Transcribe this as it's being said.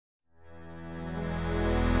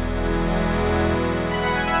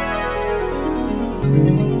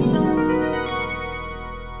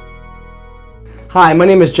Hi, my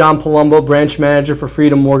name is John Palumbo, Branch Manager for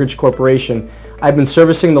Freedom Mortgage Corporation. I've been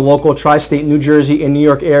servicing the local tri-state New Jersey and New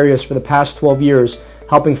York areas for the past 12 years,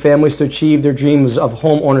 helping families to achieve their dreams of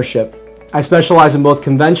home ownership. I specialize in both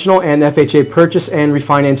conventional and FHA purchase and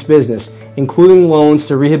refinance business, including loans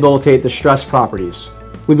to rehabilitate distressed properties.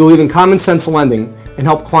 We believe in common sense lending and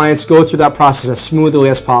help clients go through that process as smoothly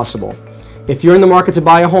as possible. If you're in the market to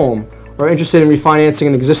buy a home or interested in refinancing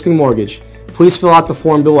an existing mortgage, please fill out the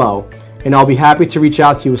form below, and I'll be happy to reach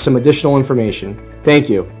out to you with some additional information. Thank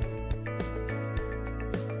you.